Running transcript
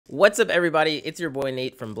What's up, everybody? It's your boy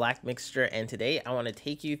Nate from Black Mixture, and today I want to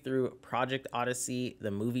take you through Project Odyssey,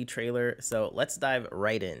 the movie trailer. So let's dive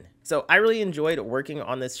right in. So I really enjoyed working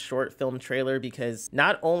on this short film trailer because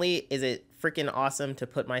not only is it freaking awesome to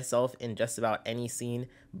put myself in just about any scene,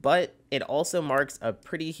 but it also marks a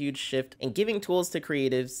pretty huge shift in giving tools to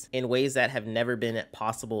creatives in ways that have never been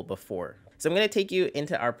possible before. So I'm going to take you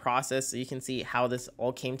into our process so you can see how this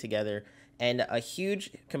all came together. And a huge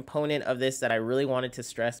component of this that I really wanted to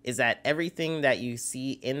stress is that everything that you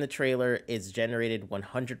see in the trailer is generated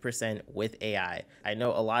 100% with AI. I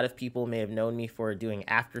know a lot of people may have known me for doing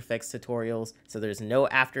After Effects tutorials, so there's no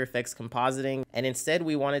After Effects compositing. And instead,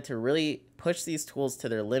 we wanted to really push these tools to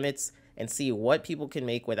their limits and see what people can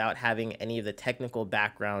make without having any of the technical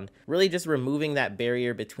background, really just removing that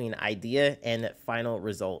barrier between idea and final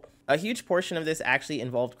result. A huge portion of this actually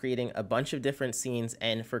involved creating a bunch of different scenes,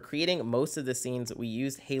 and for creating most of the scenes, we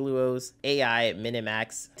used Hailuo's AI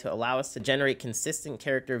Minimax to allow us to generate consistent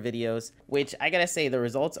character videos, which I gotta say, the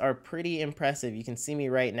results are pretty impressive. You can see me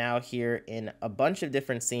right now here in a bunch of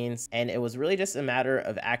different scenes, and it was really just a matter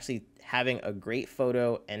of actually having a great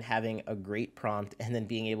photo and having a great prompt, and then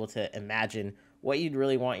being able to imagine what you'd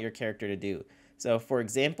really want your character to do. So for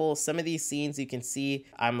example, some of these scenes you can see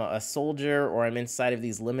I'm a soldier or I'm inside of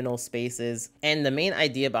these liminal spaces. And the main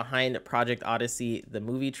idea behind Project Odyssey, the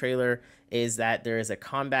movie trailer, is that there is a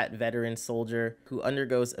combat veteran soldier who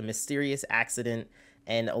undergoes a mysterious accident.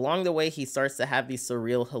 And along the way, he starts to have these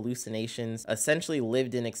surreal hallucinations, essentially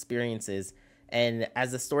lived-in experiences. And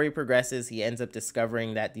as the story progresses, he ends up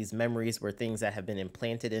discovering that these memories were things that have been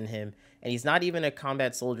implanted in him. And he's not even a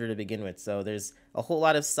combat soldier to begin with. So there's a whole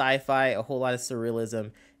lot of sci-fi, a whole lot of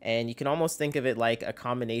surrealism. And you can almost think of it like a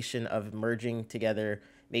combination of merging together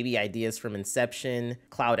maybe ideas from Inception,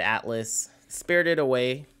 Cloud Atlas, Spirited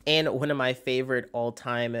Away, and one of my favorite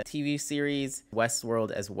all-time TV series,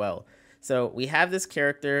 Westworld, as well. So we have this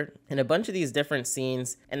character in a bunch of these different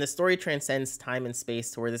scenes, and the story transcends time and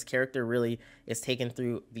space to where this character really is taken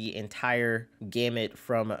through the entire gamut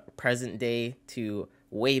from present day to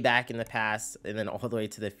way back in the past, and then all the way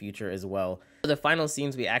to the future as well. For the final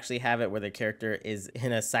scenes, we actually have it where the character is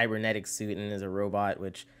in a cybernetic suit and is a robot,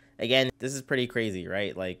 which, again, this is pretty crazy,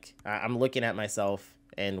 right? Like, I'm looking at myself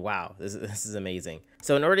and wow, this is amazing.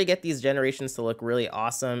 So in order to get these generations to look really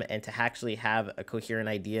awesome and to actually have a coherent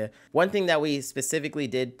idea, one thing that we specifically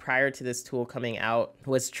did prior to this tool coming out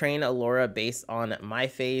was train a LoRa based on my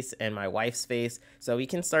face and my wife's face. So we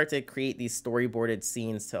can start to create these storyboarded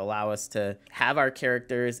scenes to allow us to have our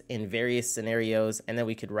characters in various scenarios, and then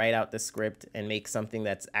we could write out the script and make something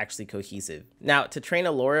that's actually cohesive. Now, to train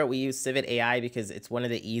a LoRa, we use Civet AI because it's one of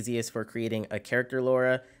the easiest for creating a character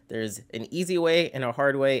LoRa. There's an easy way and a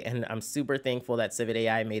hard way, and I'm super thankful that Civet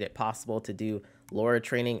AI made it possible to do LoRa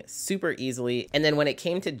training super easily. And then when it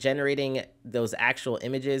came to generating those actual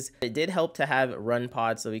images, it did help to have run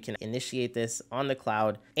pod so we can initiate this on the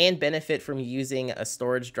cloud and benefit from using a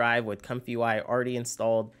storage drive with ComfyUI already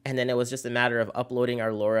installed. And then it was just a matter of uploading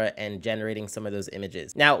our LoRa and generating some of those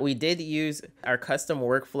images. Now, we did use our custom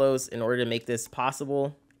workflows in order to make this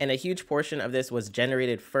possible. And a huge portion of this was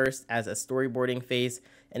generated first as a storyboarding phase,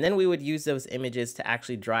 and then we would use those images to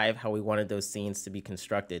actually drive how we wanted those scenes to be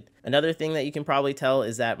constructed. Another thing that you can probably tell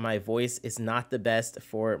is that my voice is not the best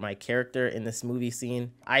for my character in this movie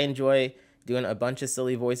scene. I enjoy doing a bunch of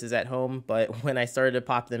silly voices at home, but when I started to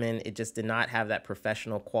pop them in, it just did not have that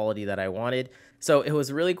professional quality that I wanted. So it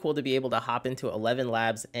was really cool to be able to hop into 11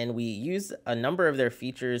 Labs, and we used a number of their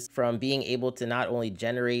features, from being able to not only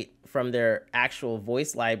generate from their actual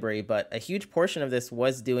voice library, but a huge portion of this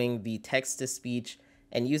was doing the text-to-speech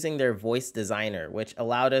and using their voice designer, which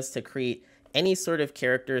allowed us to create any sort of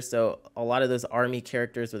character. So a lot of those army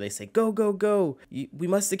characters where they say, go, go, go, we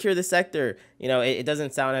must secure the sector. You know, it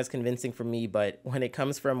doesn't sound as convincing for me, but when it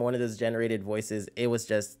comes from one of those generated voices, it was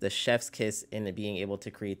just the chef's kiss in being able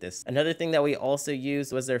to create this. Another thing that we also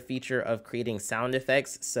used was their feature of creating sound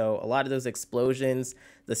effects. So a lot of those explosions,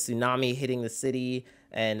 the tsunami hitting the city,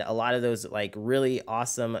 and a lot of those like really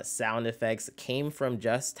awesome sound effects came from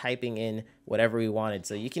just typing in whatever we wanted.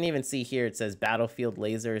 So you can even see here, it says battlefield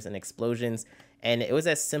lasers and explosions. And it was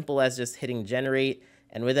as simple as just hitting generate.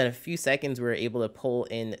 And within a few seconds, we were able to pull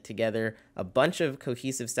in together a bunch of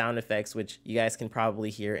cohesive sound effects, which you guys can probably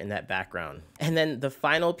hear in that background. And then the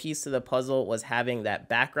final piece to the puzzle was having that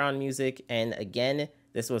background music. And again,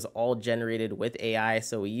 this was all generated with AI.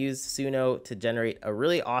 So we used Suno to generate a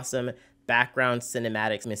really awesome background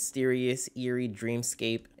cinematics, mysterious, eerie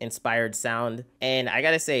dreamscape inspired sound. And I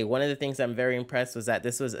gotta say, one of the things I'm very impressed was that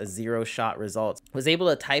this was a 0-shot result. I was able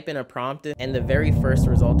to type in a prompt, and the very first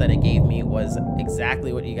result that it gave me was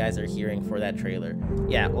exactly what you guys are hearing for that trailer.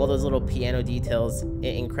 Yeah, all those little piano details,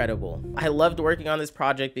 incredible. I loved working on this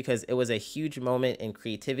project because it was a huge moment in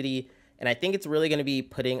creativity. And I think it's really going to be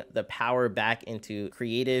putting the power back into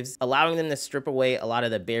creatives, allowing them to strip away a lot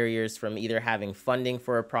of the barriers from either having funding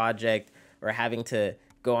for a project or having to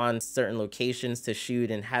go on certain locations to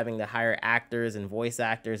shoot and having to hire actors and voice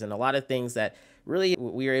actors and a lot of things that really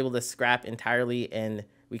we were able to scrap entirely, and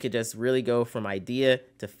we could just really go from idea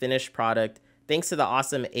to finished product thanks to the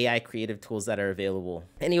awesome AI creative tools that are available.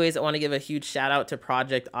 Anyways, I want to give a huge shout out to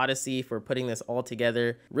Project Odyssey for putting this all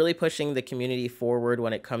together, really pushing the community forward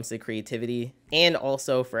when it comes to creativity, and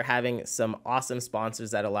also for having some awesome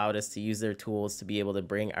sponsors that allowed us to use their tools to be able to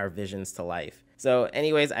bring our visions to life. So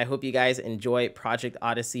anyways, I hope you guys enjoy Project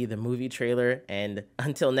Odyssey, the movie trailer, and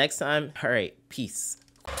until next time, all right, peace.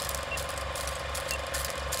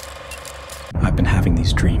 I've been having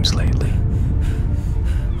these dreams lately.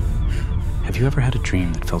 Have you ever had a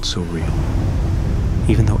dream that felt so real,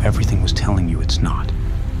 even though everything was telling you it's not?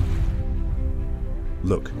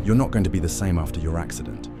 Look, you're not going to be the same after your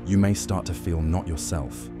accident. You may start to feel not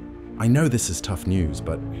yourself. I know this is tough news,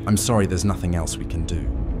 but I'm sorry there's nothing else we can do.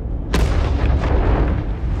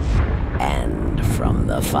 And from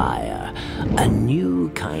the fire, a new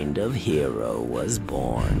kind of hero was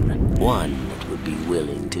born. One that would be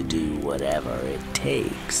willing to do whatever it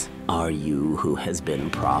takes. Are you who has been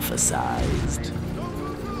prophesized?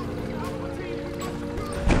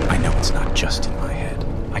 I know it's not just in my head.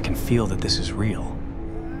 I can feel that this is real.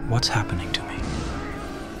 What's happening to me?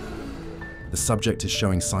 The subject is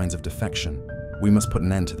showing signs of defection. We must put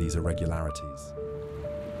an end to these irregularities.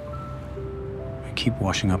 I keep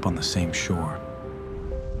washing up on the same shore.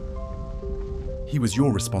 He was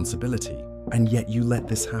your responsibility, and yet you let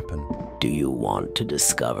this happen. Do you want to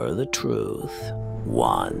discover the truth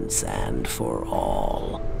once and for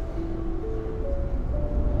all?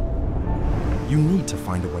 You need to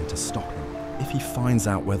find a way to stop him. If he finds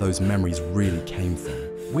out where those memories really came from,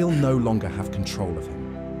 we'll no longer have control of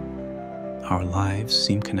him. Our lives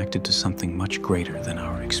seem connected to something much greater than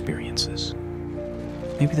our experiences.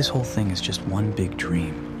 Maybe this whole thing is just one big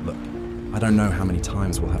dream. Look, I don't know how many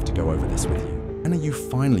times we'll have to go over this with you. And are you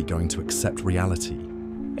finally going to accept reality?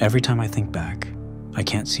 Every time I think back, I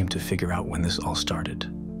can't seem to figure out when this all started.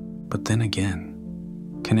 But then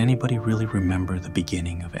again, can anybody really remember the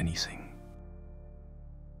beginning of anything?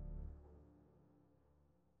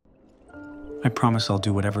 I promise I'll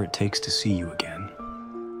do whatever it takes to see you again.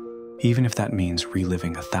 Even if that means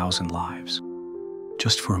reliving 1,000 lives,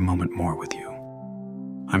 just for a moment more with you.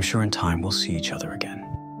 I'm sure in time we'll see each other again.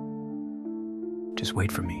 Just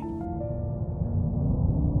wait for me.